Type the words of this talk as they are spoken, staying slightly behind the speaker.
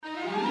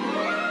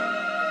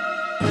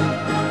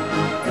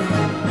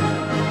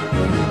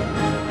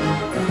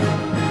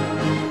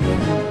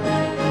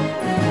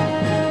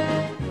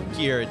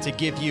pleasure to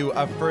give you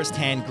a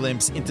first-hand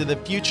glimpse into the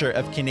future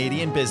of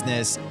Canadian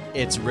business.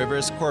 It's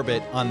Rivers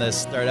Corbett on the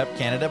Startup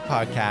Canada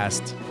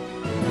podcast.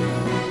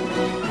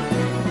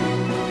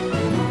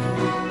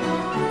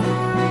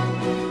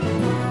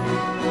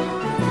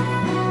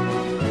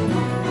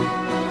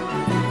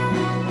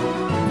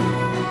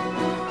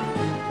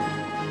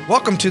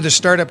 Welcome to the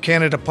Startup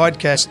Canada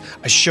podcast,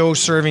 a show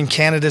serving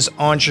Canada's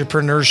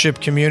entrepreneurship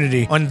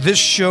community. On this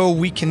show,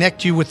 we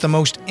connect you with the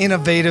most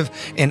innovative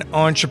and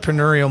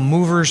entrepreneurial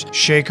movers,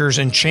 shakers,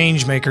 and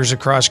change makers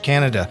across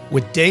Canada.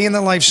 With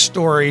day-in-the-life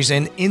stories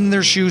and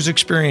in-their-shoes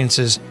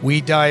experiences, we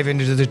dive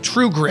into the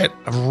true grit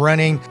of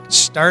running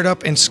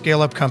startup and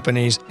scale-up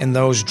companies and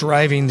those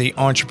driving the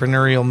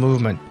entrepreneurial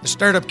movement. The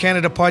Startup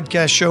Canada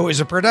podcast show is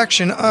a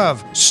production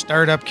of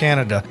Startup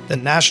Canada, the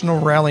national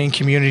rallying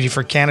community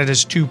for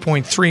Canada's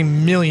 2.3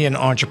 million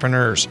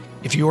entrepreneurs.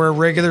 If you are a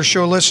regular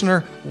show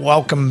listener,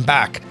 welcome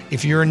back.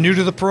 If you're new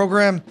to the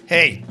program,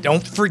 hey,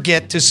 don't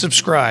forget to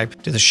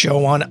subscribe to the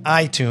show on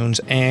iTunes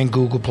and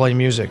Google Play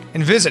Music.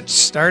 And visit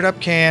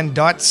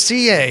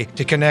startupcan.ca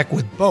to connect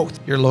with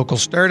both your local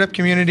startup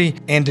community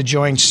and to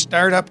join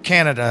Startup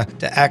Canada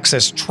to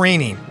access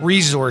training,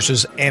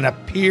 resources, and a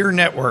peer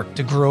network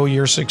to grow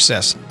your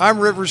success. I'm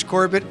Rivers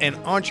Corbett, and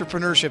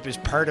entrepreneurship is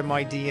part of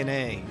my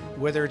DNA.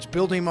 Whether it's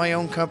building my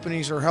own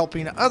companies or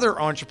helping other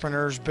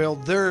entrepreneurs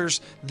build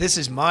theirs, this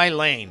is my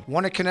lane.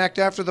 Want to connect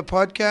after the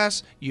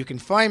podcast? You can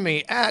find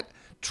me at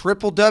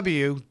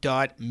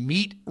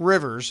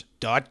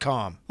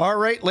www.meetrivers.com. All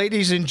right,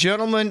 ladies and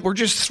gentlemen, we're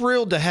just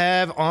thrilled to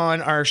have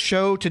on our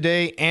show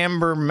today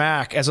Amber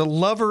Mack. As a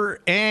lover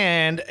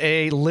and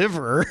a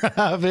liver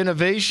of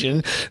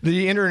innovation,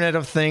 the Internet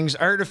of Things,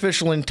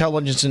 artificial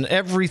intelligence, and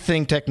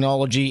everything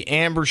technology,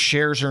 Amber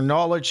shares her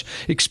knowledge,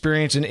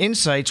 experience, and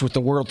insights with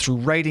the world through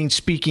writing,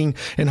 speaking,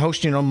 and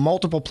hosting on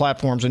multiple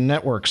platforms and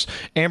networks.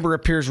 Amber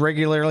appears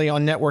regularly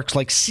on networks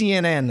like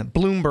CNN,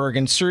 Bloomberg,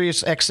 and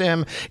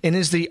SiriusXM, and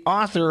is the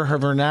author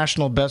of her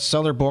national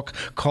bestseller book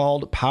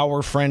called Power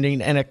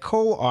Friending and a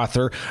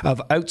co-author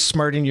of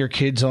Outsmarting Your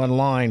Kids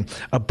Online,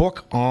 a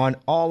book on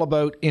all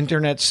about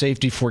internet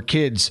safety for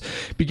kids.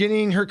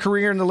 Beginning her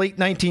career in the late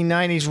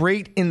 1990s,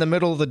 right in the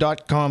middle of the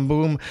dot-com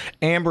boom,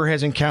 Amber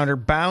has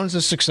encountered bounds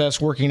of success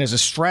working as a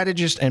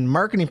strategist and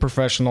marketing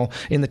professional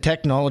in the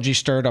technology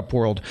startup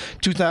world.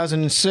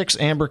 2006,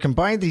 Amber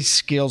combined these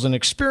skills and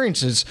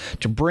experiences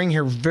to bring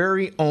her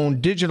very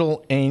own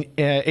digital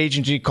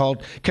agency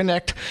called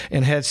Connect,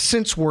 and has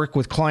since worked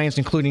with clients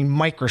including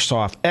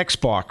Microsoft,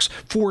 Xbox,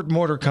 Ford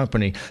Motor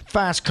Company,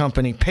 Fast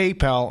Company,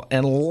 PayPal,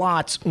 and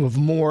lots of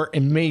more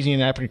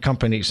amazing epic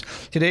companies.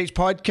 Today's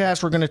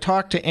podcast, we're going to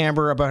talk to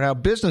Amber about how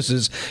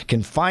businesses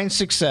can find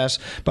success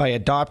by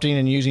adopting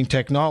and using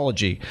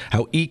technology,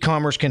 how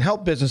e-commerce can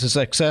help businesses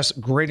access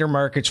greater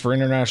markets for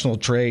international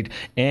trade,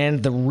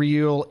 and the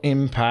real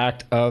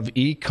impact of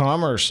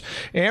e-commerce.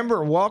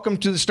 Amber, welcome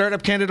to the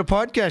Startup Canada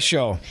podcast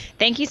show.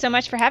 Thank you so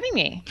much for having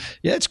me.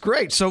 Yeah, it's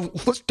great. So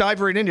let's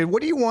dive right into it.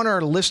 What do you want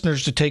our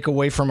listeners to take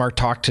away from our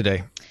talk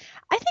today?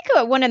 I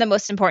think one of the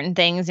most important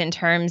things in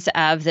terms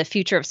of the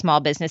future of small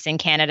business in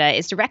Canada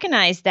is to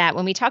recognize that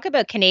when we talk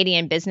about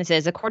Canadian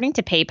businesses, according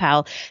to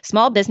PayPal,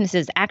 small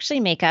businesses actually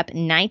make up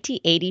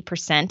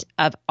 80%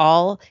 of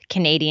all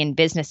Canadian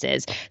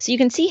businesses. So you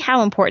can see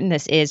how important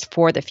this is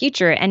for the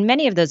future. And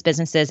many of those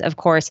businesses, of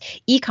course,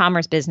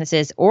 e-commerce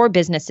businesses or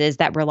businesses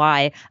that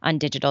rely on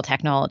digital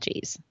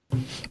technologies.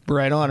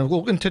 Right on.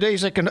 Well, in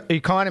today's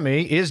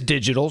economy is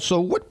digital.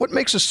 So what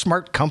makes a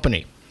smart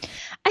company?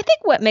 I think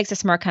what makes a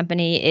smart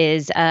company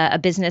is a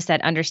business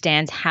that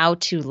understands how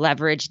to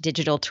leverage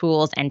digital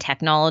tools and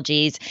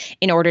technologies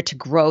in order to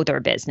grow their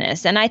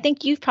business. And I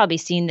think you've probably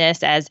seen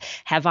this, as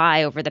have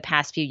I, over the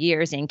past few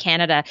years in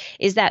Canada,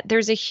 is that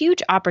there's a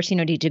huge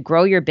opportunity to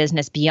grow your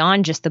business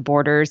beyond just the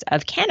borders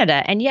of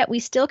Canada. And yet we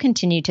still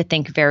continue to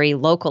think very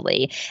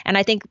locally. And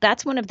I think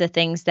that's one of the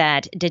things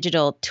that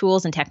digital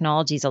tools and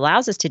technologies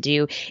allows us to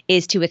do,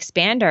 is to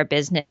expand our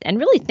business and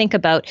really think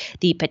about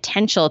the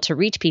potential to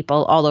reach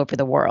people all over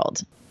the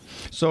world.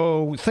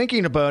 So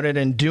thinking about it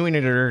and doing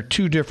it are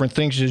two different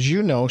things, as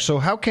you know. So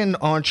how can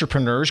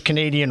entrepreneurs,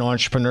 Canadian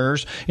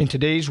entrepreneurs in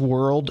today's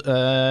world,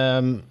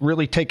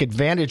 really take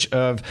advantage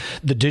of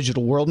the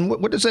digital world? And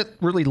what does that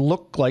really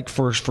look like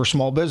for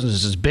small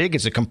businesses? Is it big?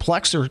 Is it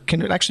complex? Or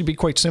can it actually be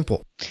quite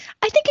simple?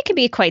 I think it can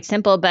be quite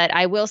simple, but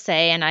I will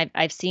say, and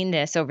I've seen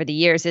this over the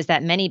years, is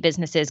that many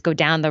businesses go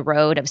down the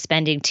road of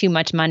spending too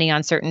much money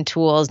on certain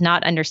tools,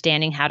 not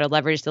understanding how to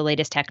leverage the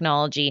latest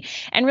technology,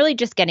 and really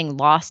just getting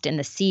lost in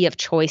the sea of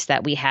choice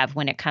that we have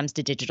when it comes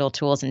to digital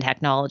tools and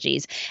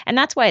technologies. And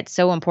that's why it's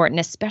so important,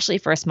 especially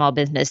for a small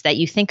business, that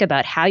you think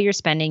about how you're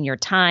spending your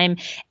time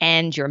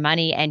and your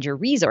money and your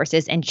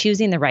resources and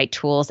choosing the right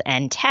tools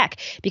and tech,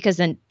 because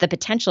then the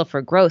potential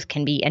for growth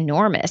can be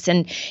enormous.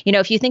 And, you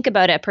know, if you think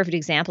about a perfect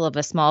example of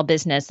a small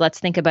business Let's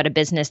think about a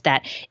business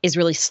that is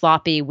really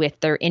sloppy with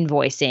their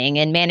invoicing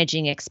and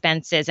managing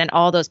expenses and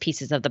all those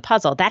pieces of the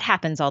puzzle. That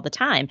happens all the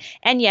time.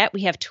 And yet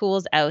we have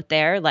tools out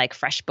there like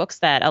FreshBooks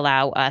that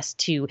allow us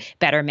to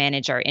better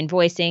manage our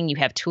invoicing. You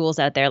have tools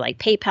out there like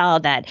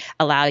PayPal that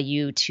allow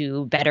you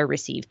to better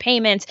receive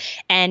payments.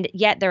 And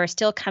yet there are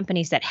still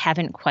companies that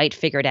haven't quite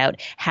figured out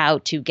how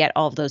to get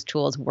all of those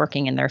tools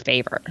working in their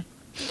favor.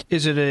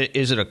 Is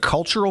it a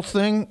cultural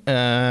thing?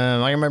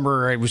 I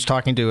remember I was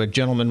talking to a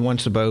gentleman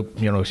once about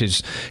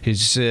his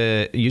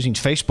using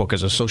Facebook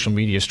as a social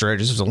media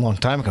strategy. This was a long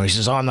time ago. He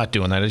says, "Oh, I'm not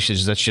doing that. He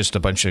says, that's just a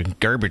bunch of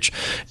garbage."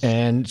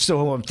 And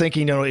so I'm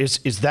thinking,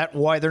 is that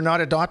why they're not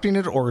adopting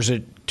it, or is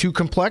it too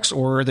complex,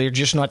 or are they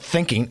just not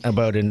thinking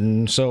about it?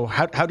 And so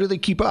how do they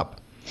keep up?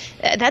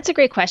 That's a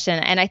great question.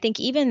 And I think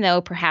even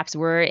though perhaps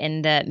we're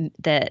in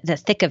the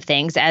thick of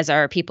things, as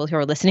are people who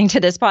are listening to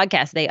this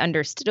podcast, they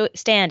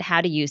understand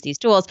how to use these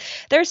tools.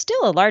 There's still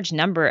a large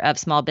number of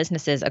small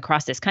businesses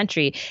across this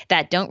country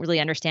that don't really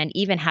understand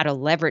even how to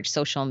leverage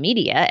social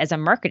media as a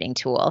marketing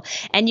tool.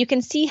 And you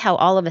can see how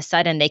all of a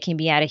sudden they can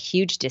be at a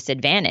huge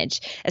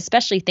disadvantage,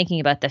 especially thinking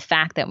about the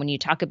fact that when you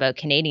talk about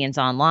Canadians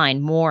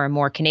online, more and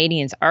more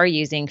Canadians are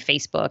using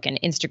Facebook and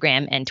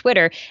Instagram and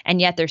Twitter. And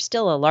yet there's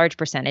still a large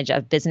percentage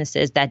of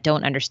businesses that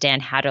don't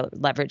understand how to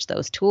leverage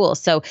those tools.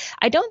 So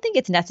I don't think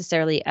it's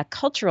necessarily a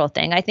cultural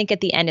thing. I think at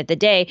the end of the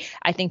day,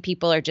 I think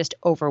people are just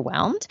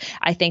overwhelmed.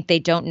 I think they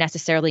don't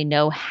necessarily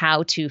know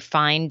how to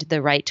find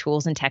the right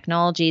tools and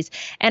technologies.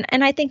 And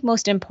I think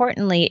most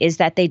importantly is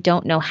that they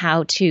don't know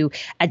how to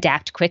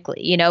adapt quickly.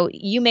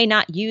 You may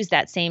not use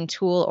that same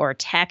tool or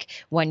tech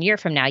 1 year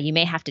from now. You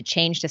may have to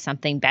change to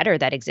something better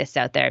that exists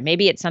out there.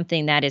 Maybe it's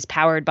something that is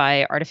powered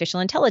by artificial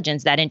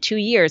intelligence that in 2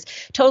 years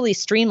totally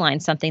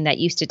streamlines something that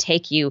used to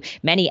take you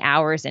many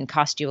hours and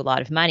cost you a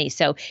lot of money.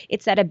 So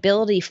it's that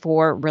ability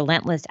for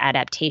relentless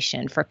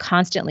adaptation, for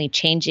constantly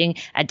changing,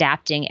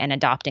 adapting, and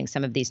adopting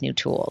some of these new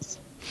tools.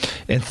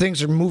 And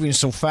things are moving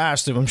so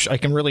fast that I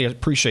can really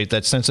appreciate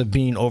that sense of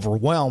being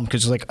overwhelmed,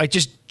 because I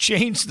just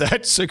changed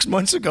that 6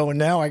 months ago and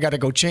now I got to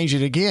go change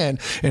it again.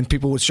 And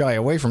people would shy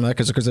away from that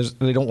because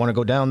they don't want to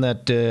go down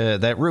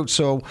that route.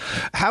 So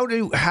how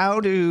do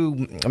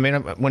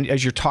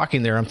as you're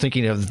talking there, I'm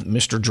thinking of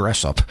Mr.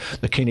 Dressup,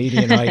 the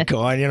Canadian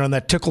icon, and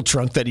that tickle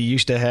trunk that he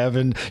used to have,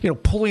 and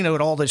pulling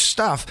out all this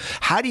stuff.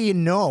 How do you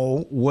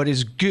know what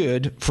is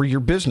good for your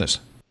business?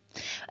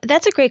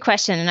 That's a great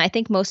question. And I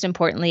think most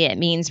importantly, it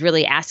means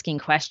really asking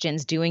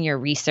questions, doing your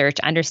research,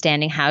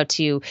 understanding how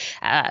to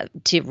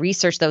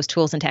research those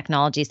tools and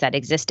technologies that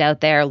exist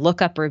out there,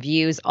 look up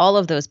reviews, all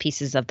of those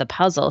pieces of the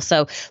puzzle.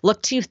 So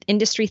look to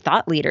industry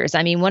thought leaders.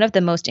 I mean, one of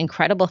the most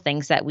incredible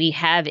things that we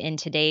have in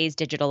today's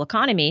digital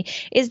economy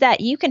is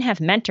that you can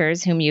have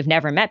mentors whom you've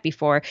never met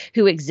before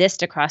who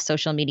exist across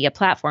social media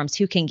platforms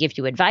who can give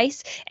you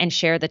advice and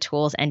share the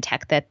tools and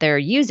tech that they're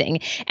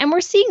using. And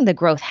we're seeing the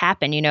growth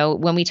happen.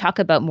 When we talk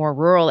about more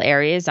rural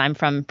areas, I'm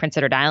from Prince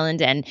Edward Island,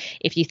 and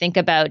if you think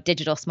about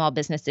digital small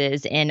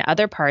businesses in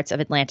other parts of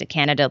Atlantic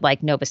Canada,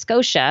 like Nova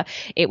Scotia,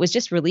 it was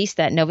just released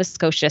that Nova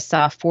Scotia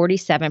saw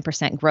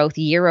 47% growth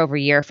year over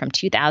year from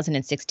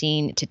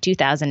 2016 to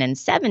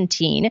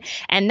 2017,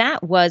 and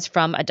that was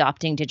from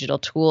adopting digital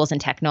tools and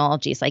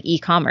technologies like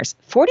e-commerce.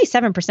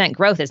 47%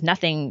 growth is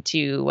nothing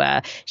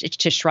to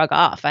shrug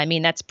off. I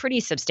mean, that's pretty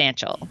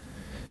substantial.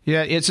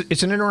 Yeah, it's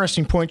an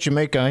interesting point you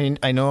make.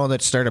 I know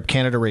that Startup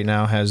Canada right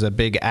now has a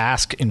big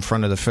ask in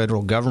front of the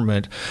federal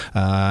government,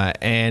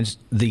 and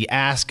the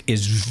ask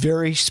is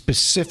very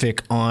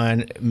specific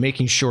on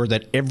making sure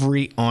that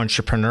every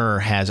entrepreneur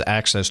has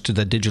access to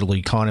the digital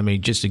economy,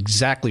 just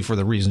exactly for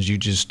the reasons you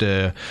just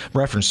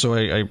referenced. So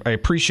I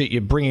appreciate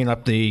you bringing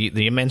up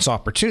the immense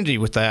opportunity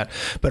with that,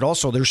 but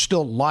also there's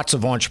still lots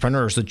of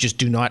entrepreneurs that just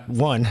do not,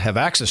 one, have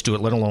access to it,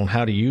 let alone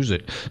how to use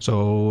it.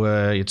 So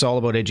it's all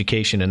about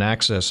education and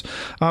access.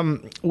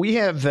 We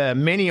have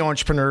many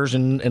entrepreneurs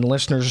and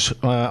listeners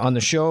on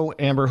the show,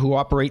 Amber, who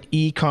operate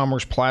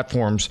e-commerce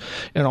platforms.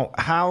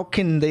 How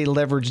can they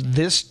leverage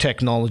this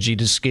technology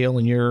to scale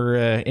in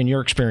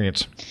your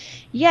experience?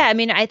 Yeah, I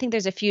mean, I think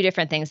there's a few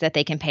different things that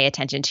they can pay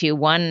attention to.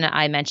 One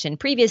I mentioned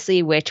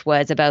previously, which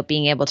was about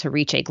being able to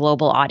reach a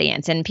global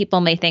audience. And people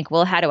may think,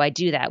 well, how do I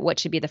do that? What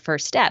should be the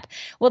first step?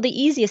 Well,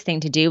 the easiest thing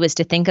to do is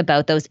to think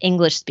about those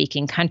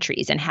English-speaking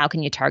countries and how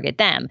can you target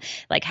them?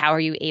 Like, how are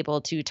you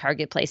able to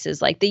target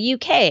places like the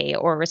UK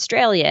or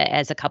Australia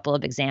as a couple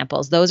of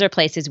examples? Those are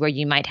places where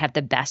you might have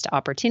the best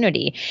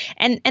opportunity.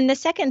 And the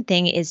second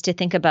thing is to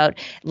think about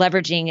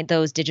leveraging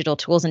those digital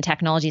tools and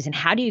technologies and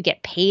how do you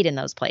get paid in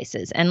those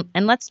places? And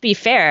let's be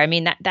fair. I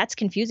mean, that's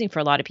confusing for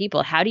a lot of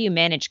people. How do you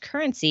manage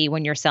currency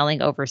when you're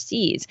selling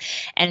overseas?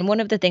 And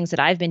one of the things that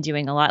I've been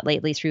doing a lot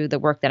lately through the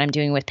work that I'm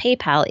doing with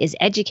PayPal is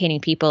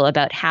educating people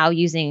about how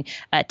using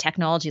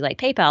technology like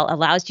PayPal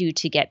allows you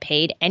to get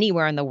paid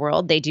anywhere in the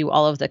world. They do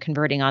all of the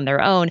converting on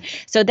their own.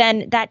 So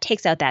then that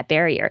takes out that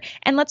barrier.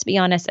 And let's be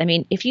honest, I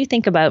mean, if you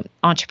think about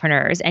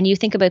entrepreneurs and you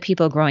think about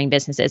people growing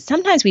businesses,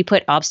 sometimes we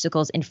put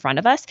obstacles in front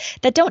of us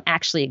that don't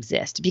actually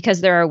exist because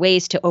there are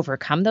ways to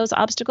overcome those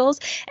obstacles.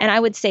 And I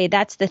would say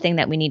that's the thing thing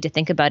that we need to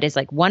think about is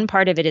like one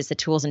part of it is the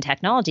tools and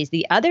technologies.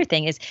 The other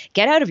thing is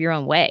get out of your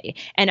own way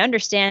and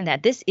understand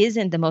that this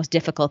isn't the most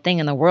difficult thing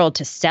in the world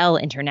to sell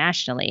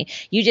internationally.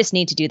 You just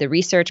need to do the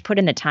research, put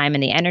in the time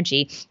and the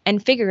energy,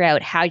 and figure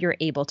out how you're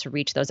able to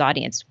reach those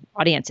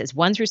audiences.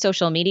 One through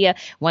social media,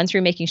 one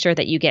through making sure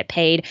that you get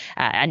paid,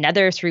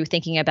 another through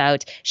thinking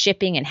about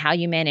shipping and how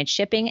you manage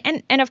shipping.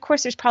 And of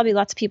course, there's probably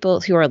lots of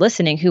people who are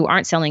listening who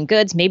aren't selling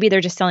goods. Maybe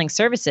they're just selling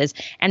services.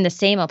 And the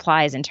same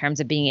applies in terms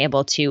of being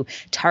able to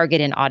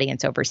target an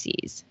audience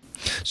overseas.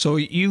 So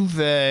you've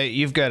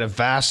got a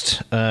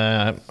vast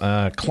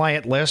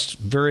client list,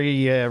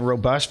 very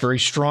robust, very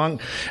strong,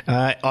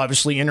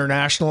 obviously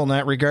international in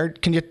that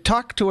regard. Can you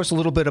talk to us a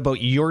little bit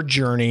about your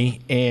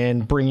journey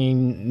and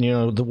bringing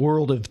the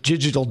world of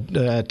digital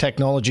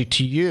technology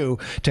to you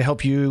to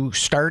help you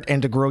start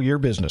and to grow your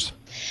business?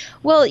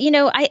 Well,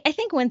 I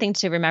think one thing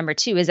to remember,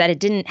 too, is that it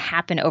didn't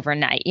happen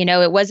overnight.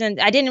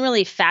 I didn't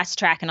really fast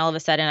track and all of a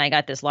sudden I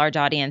got this large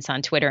audience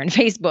on Twitter and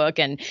Facebook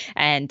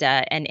and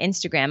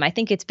Instagram. I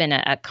think it's been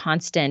a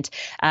constant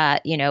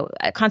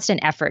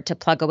effort to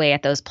plug away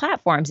at those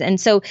platforms. And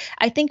so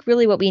I think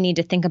really what we need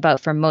to think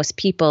about for most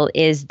people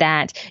is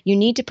that you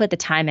need to put the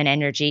time and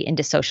energy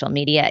into social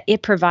media.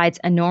 It provides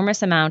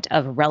enormous amount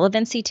of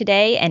relevancy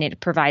today, and it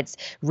provides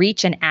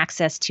reach and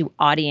access to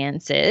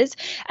audiences.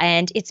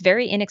 And it's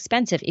very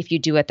inexpensive if you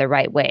do it the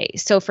right way.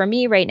 So for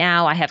me right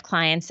now, I have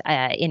clients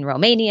in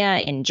Romania,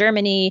 in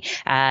Germany,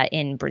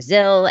 in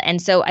Brazil. And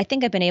so I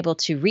think I've been able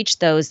to reach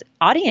those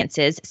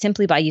audiences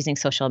simply by using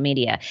social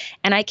media.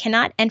 And I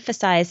cannot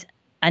emphasize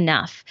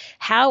enough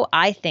how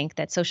I think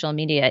that social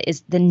media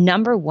is the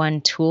number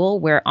one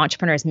tool where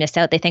entrepreneurs miss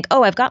out. They think,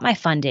 oh, I've got my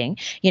funding,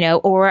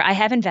 or I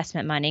have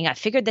investment money. I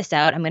figured this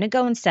out. I'm going to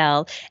go and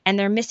sell. And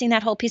they're missing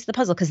that whole piece of the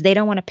puzzle because they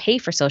don't want to pay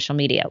for social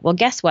media. Well,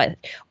 guess what?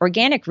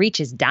 Organic reach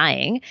is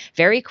dying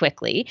very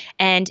quickly.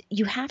 And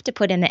you have to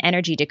put in the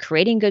energy to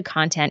creating good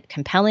content,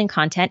 compelling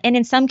content, and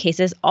in some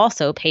cases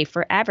also pay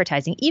for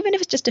advertising. Even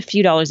if it's just a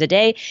few dollars a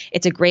day,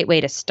 it's a great way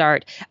to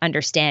start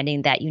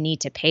understanding that you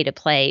need to pay to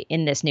play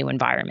in this new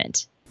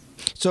environment.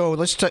 So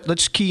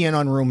let's key in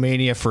on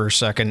Romania for a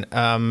second.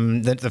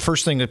 The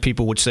first thing that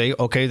people would say,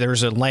 okay,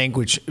 there's a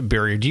language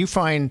barrier. Do you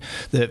find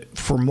that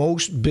for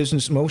most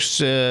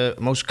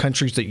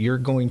countries that you're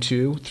going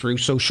to through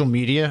social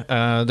media,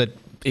 that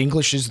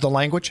English is the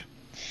language?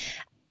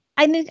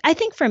 I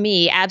think for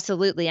me,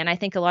 absolutely. And I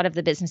think a lot of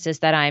the businesses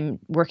that I'm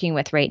working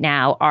with right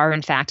now are,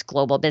 in fact,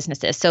 global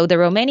businesses. So the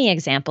Romania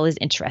example is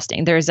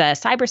interesting. There's a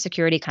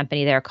cybersecurity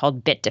company there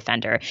called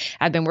Bitdefender.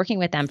 I've been working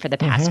with them for the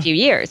past few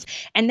years.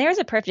 And there's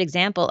a perfect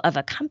example of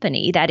a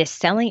company that is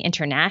selling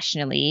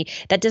internationally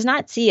that does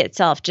not see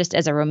itself just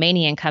as a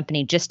Romanian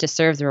company just to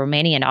serve the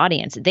Romanian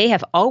audience. They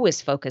have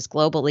always focused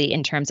globally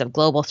in terms of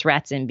global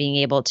threats and being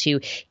able to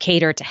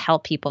cater to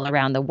help people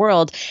around the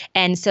world.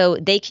 And so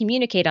they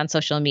communicate on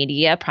social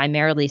media primarily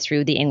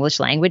through the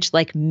English language,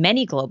 like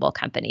many global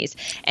companies.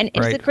 And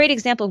it's a great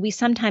example. We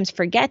sometimes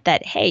forget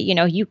that, hey,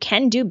 you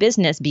can do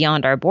business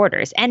beyond our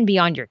borders and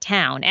beyond your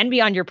town and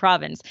beyond your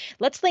province.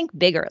 Let's think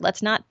bigger.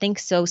 Let's not think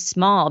so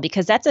small,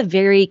 because that's a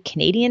very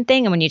Canadian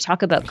thing. And when you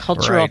talk about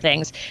cultural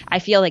things, I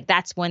feel like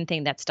that's one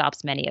thing that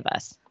stops many of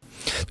us.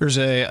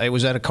 I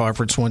was at a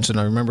conference once,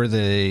 and I remember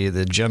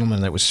the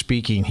gentleman that was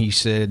speaking. He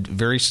said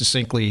very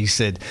succinctly,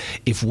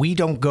 if we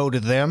don't go to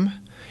them,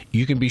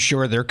 you can be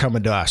sure they're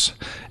coming to us.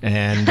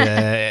 And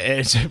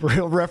it's a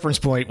real reference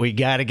point. We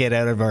got to get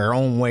out of our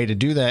own way to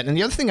do that. And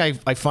the other thing I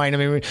find,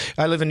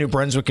 I live in New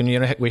Brunswick,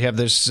 and we have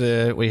this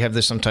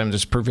sometimes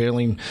this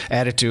prevailing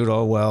attitude.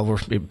 Oh well,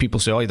 people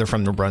say, oh, they're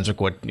from New Brunswick.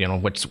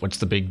 What's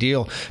the big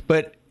deal?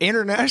 But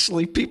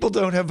internationally, people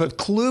don't have a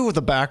clue of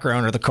the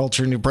background or the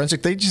culture in New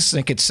Brunswick. They just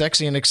think it's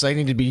sexy and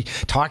exciting to be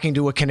talking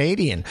to a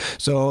Canadian.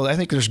 So I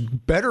think there's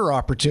better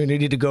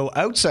opportunity to go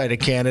outside of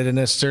Canada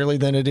necessarily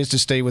than it is to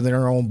stay within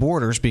our own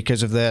borders,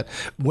 because of that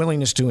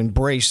willingness to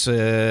embrace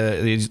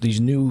these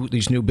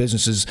new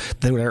businesses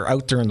that are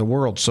out there in the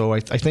world. So I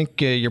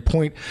think your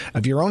point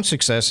of your own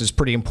success is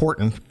pretty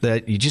important,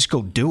 that you just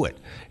go do it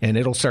and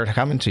it'll start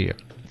coming to you.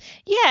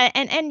 Yeah.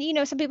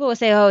 And some people will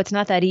say, oh, it's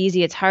not that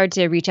easy. It's hard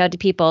to reach out to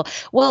people.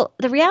 Well,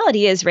 the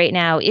reality is right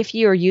now, if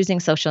you're using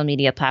social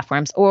media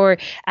platforms, or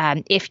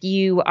if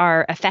you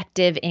are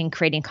effective in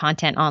creating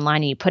content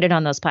online and you put it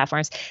on those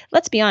platforms,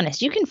 let's be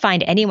honest, you can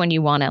find anyone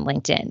you want on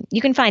LinkedIn.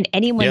 You can find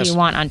anyone you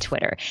want on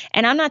Twitter.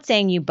 And I'm not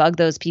saying you bug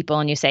those people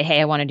and you say,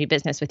 hey, I want to do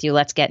business with you.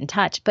 Let's get in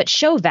touch. But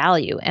show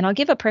value. And I'll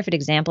give a perfect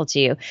example to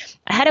you.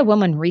 I had a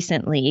woman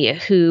recently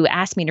who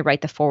asked me to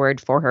write the foreword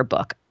for her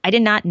book. I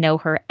did not know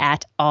her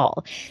at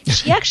all.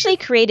 She actually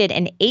created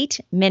an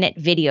 8-minute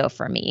video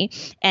for me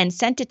and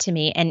sent it to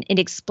me, and it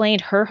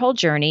explained her whole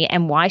journey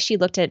and why she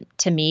looked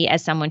to me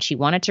as someone she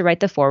wanted to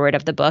write the foreword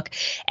of the book,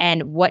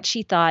 and what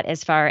she thought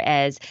as far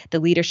as the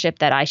leadership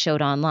that I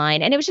showed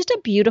online. And it was just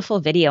a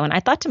beautiful video. And I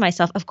thought to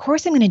myself, of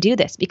course I'm going to do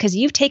this, because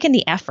you've taken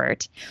the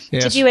effort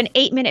to do an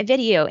 8-minute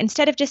video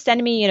instead of just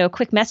sending me, a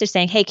quick message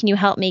saying, hey, can you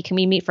help me? Can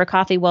we meet for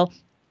coffee? Well,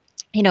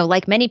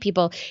 like many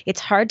people, it's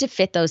hard to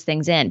fit those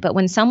things in. But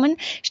when someone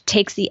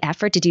takes the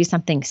effort to do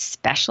something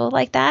special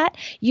like that,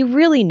 you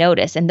really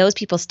notice, and those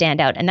people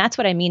stand out. And that's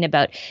what I mean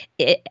about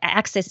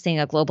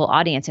accessing a global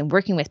audience and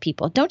working with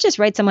people. Don't just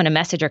write someone a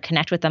message or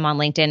connect with them on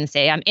LinkedIn and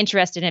say, I'm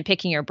interested in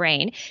picking your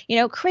brain.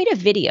 Create a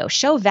video,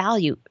 show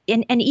value.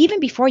 And even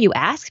before you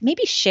ask,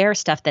 maybe share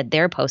stuff that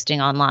they're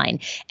posting online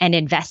and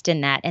invest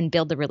in that and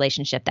build the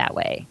relationship that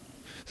way.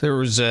 There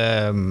was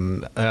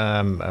an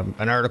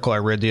article I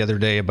read the other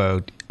day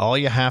about all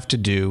you have to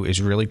do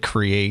is really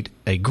create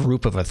a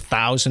group of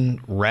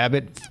 1,000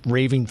 rabid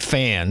raving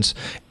fans,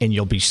 and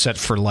you'll be set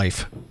for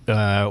life.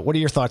 What are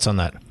your thoughts on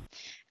that?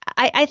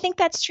 I think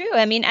that's true.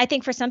 I mean, I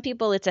think for some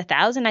people it's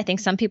 1,000. I think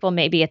some people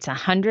maybe it's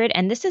 100.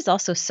 And this is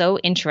also so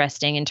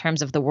interesting in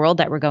terms of the world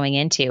that we're going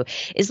into.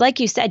 Is like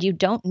you said, you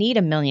don't need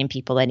 1 million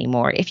people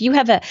anymore. If you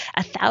have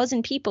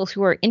 1,000 people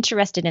who are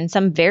interested in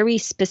some very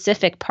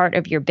specific part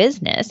of your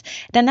business,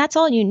 then that's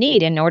all you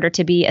need in order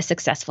to be a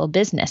successful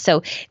business.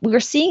 So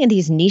we're seeing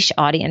these niche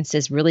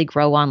audiences really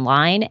grow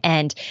online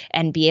and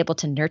be able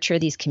to nurture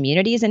these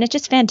communities. And it's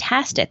just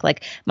fantastic.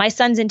 Like my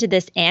son's into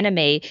this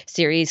anime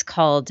series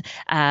called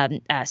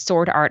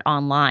Sword Art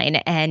Online.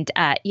 And,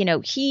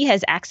 he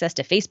has access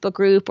to Facebook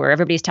group where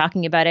everybody's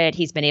talking about it.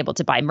 He's been able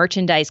to buy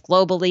merchandise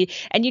globally.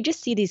 And you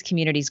just see these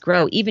communities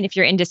grow, even if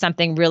you're into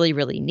something really,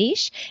 really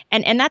niche.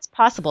 And that's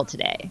possible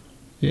today.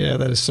 Yeah,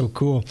 that is so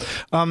cool.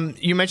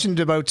 You mentioned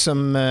about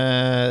some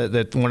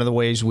that one of the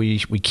ways we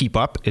keep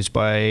up is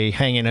by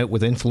hanging out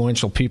with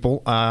influential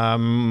people.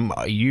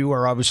 You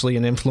are obviously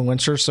an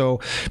influencer. So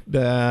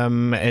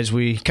as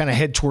we kind of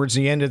head towards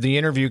the end of the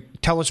interview,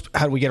 tell us,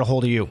 how do we get a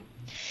hold of you?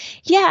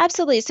 Yeah,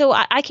 absolutely. So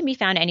I can be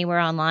found anywhere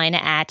online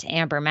at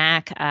Amber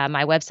Mac.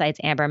 My website's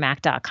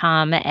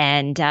ambermac.com.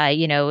 And,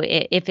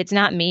 if it's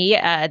not me,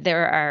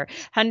 there are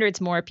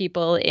hundreds more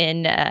people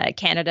in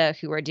Canada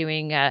who are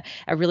doing a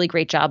really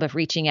great job of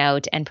reaching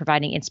out and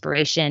providing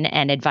inspiration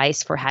and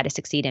advice for how to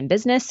succeed in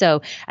business.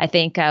 So I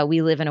think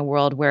we live in a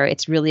world where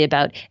it's really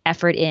about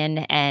effort in.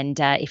 And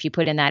if you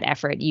put in that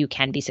effort, you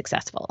can be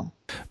successful.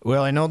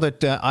 Well, I know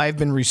that I've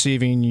been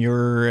receiving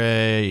your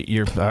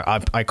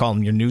I call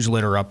them your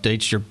newsletter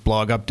updates, your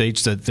blog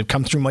updates that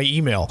come through my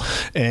email,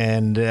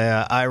 and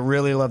I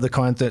really love the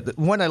content.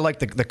 One, I like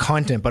the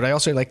content, but I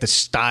also like the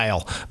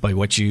style by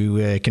what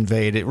you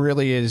conveyed. It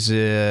really is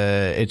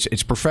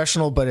it's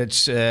professional, but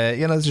it's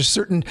there's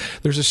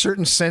a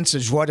certain sense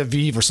of joie de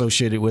vivre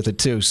associated with it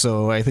too.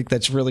 So I think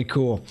that's really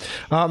cool.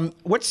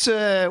 What's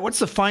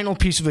the final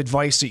piece of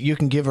advice that you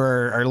can give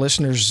our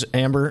listeners,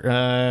 Amber,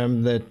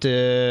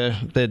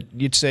 that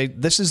you'd say,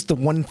 this is the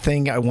one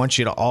thing I want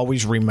you to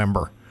always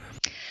remember?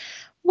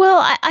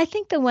 Well, I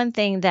think the one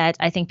thing that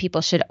I think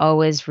people should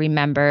always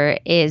remember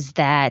is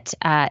that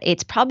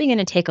it's probably going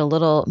to take a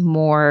little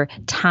more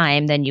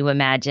time than you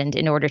imagined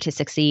in order to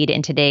succeed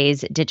in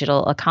today's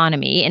digital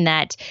economy. In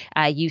that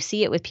you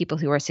see it with people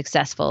who are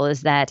successful,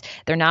 is that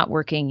they're not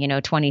working,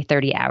 20,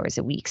 30 hours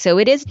a week. So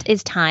it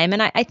is time.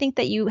 And I think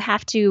that you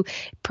have to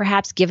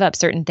perhaps give up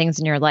certain things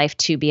in your life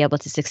to be able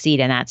to succeed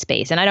in that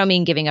space. And I don't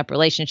mean giving up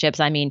relationships.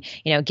 I mean,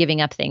 giving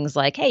up things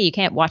like, hey, you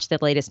can't watch the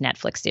latest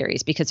Netflix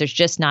series because there's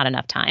just not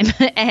enough time.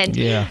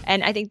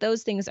 And I think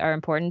those things are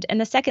important.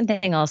 And the second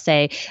thing I'll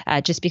say,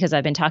 just because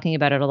I've been talking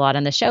about it a lot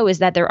on the show, is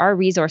that there are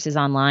resources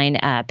online.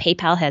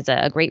 PayPal has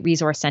a great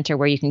resource center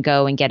where you can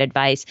go and get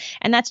advice.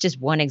 And that's just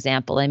one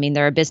example. I mean,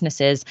 there are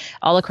businesses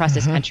all across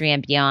this country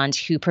and beyond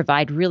who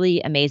provide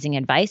really amazing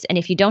advice. And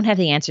if you don't have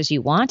the answers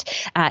you want,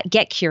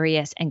 get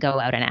curious and go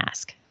out and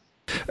ask.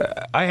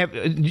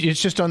 It's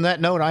just on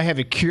that note, I have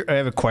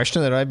a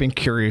question that I've been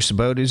curious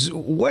about is,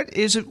 what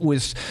is it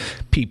with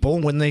people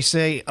when they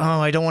say,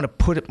 oh, I don't want to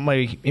put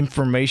my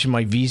information,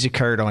 my Visa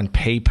card on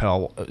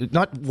PayPal?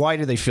 Not why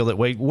do they feel that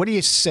way? What do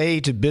you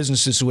say to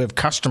businesses who have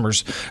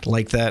customers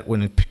like that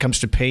when it comes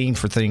to paying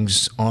for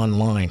things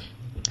online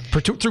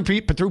through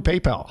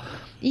PayPal?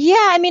 Yeah,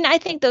 I mean, I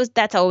think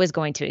that's always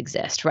going to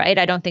exist, right?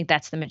 I don't think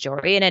that's the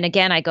majority. And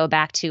again, I go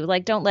back to,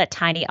 don't let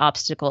tiny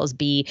obstacles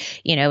be,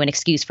 an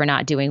excuse for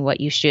not doing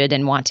what you should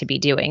and want to be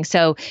doing.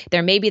 So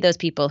there may be those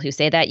people who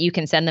say that. You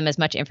can send them as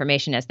much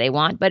information as they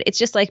want, but it's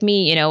just like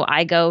me,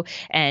 I go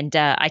and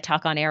I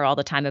talk on air all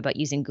the time about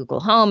using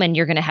Google Home, and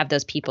you're going to have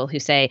those people who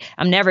say,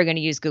 I'm never going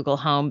to use Google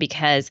Home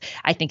because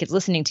I think it's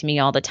listening to me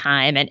all the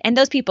time. And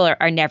those people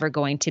are never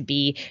going to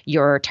be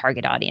your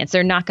target audience.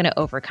 They're not going to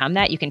overcome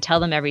that. You can tell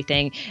them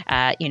everything,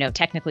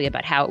 technically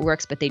about how it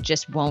works, but they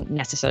just won't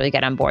necessarily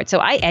get on board. So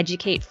I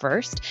educate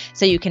first,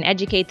 so you can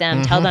educate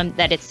them, tell them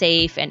that it's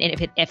safe, and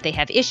if they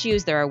have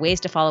issues, there are ways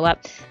to follow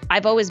up.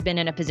 I've always been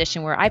in a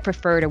position where I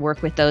prefer to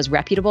work with those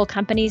reputable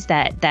companies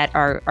that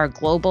are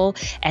global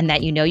and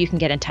that you can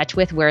get in touch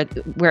with, where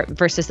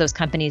versus those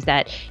companies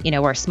that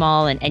are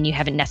small and you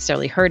haven't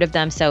necessarily heard of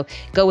them. So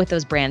go with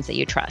those brands that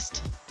you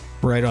trust.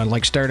 Right on,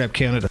 like Startup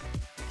Canada.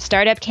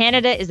 Startup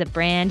Canada is a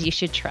brand you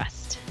should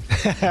trust.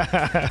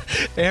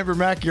 Amber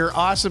Mack, you're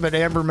awesome at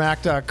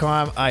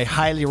ambermack.com. I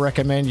highly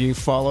recommend you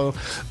follow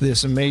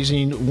this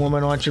amazing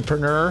woman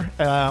entrepreneur,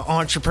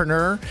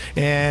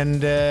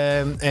 and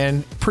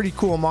pretty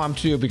cool mom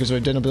too, because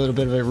I've done a little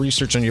bit of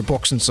research on your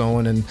books and so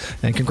on, and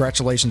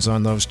congratulations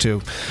on those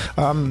too.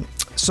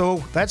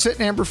 So that's it,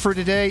 Amber, for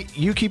today.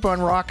 You keep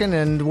on rocking,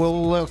 and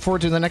we'll look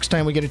forward to the next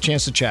time we get a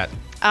chance to chat.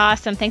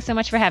 Awesome. Thanks so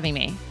much for having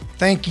me.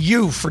 Thank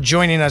you for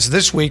joining us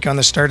this week on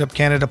the Startup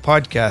Canada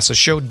podcast, a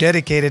show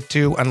dedicated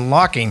to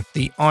unlocking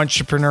the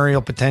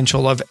entrepreneurial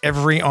potential of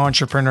every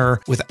entrepreneur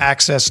with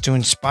access to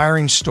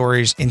inspiring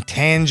stories and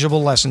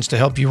tangible lessons to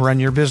help you run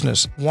your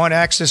business. Want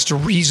access to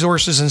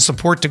resources and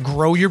support to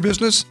grow your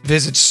business?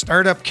 Visit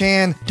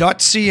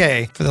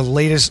startupcan.ca for the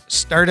latest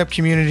startup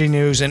community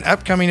news and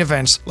upcoming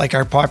events like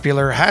our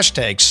popular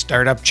hashtag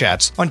Startup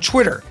Chats on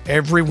Twitter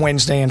every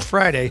Wednesday and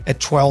Friday at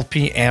 12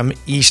 p.m.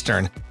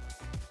 Eastern.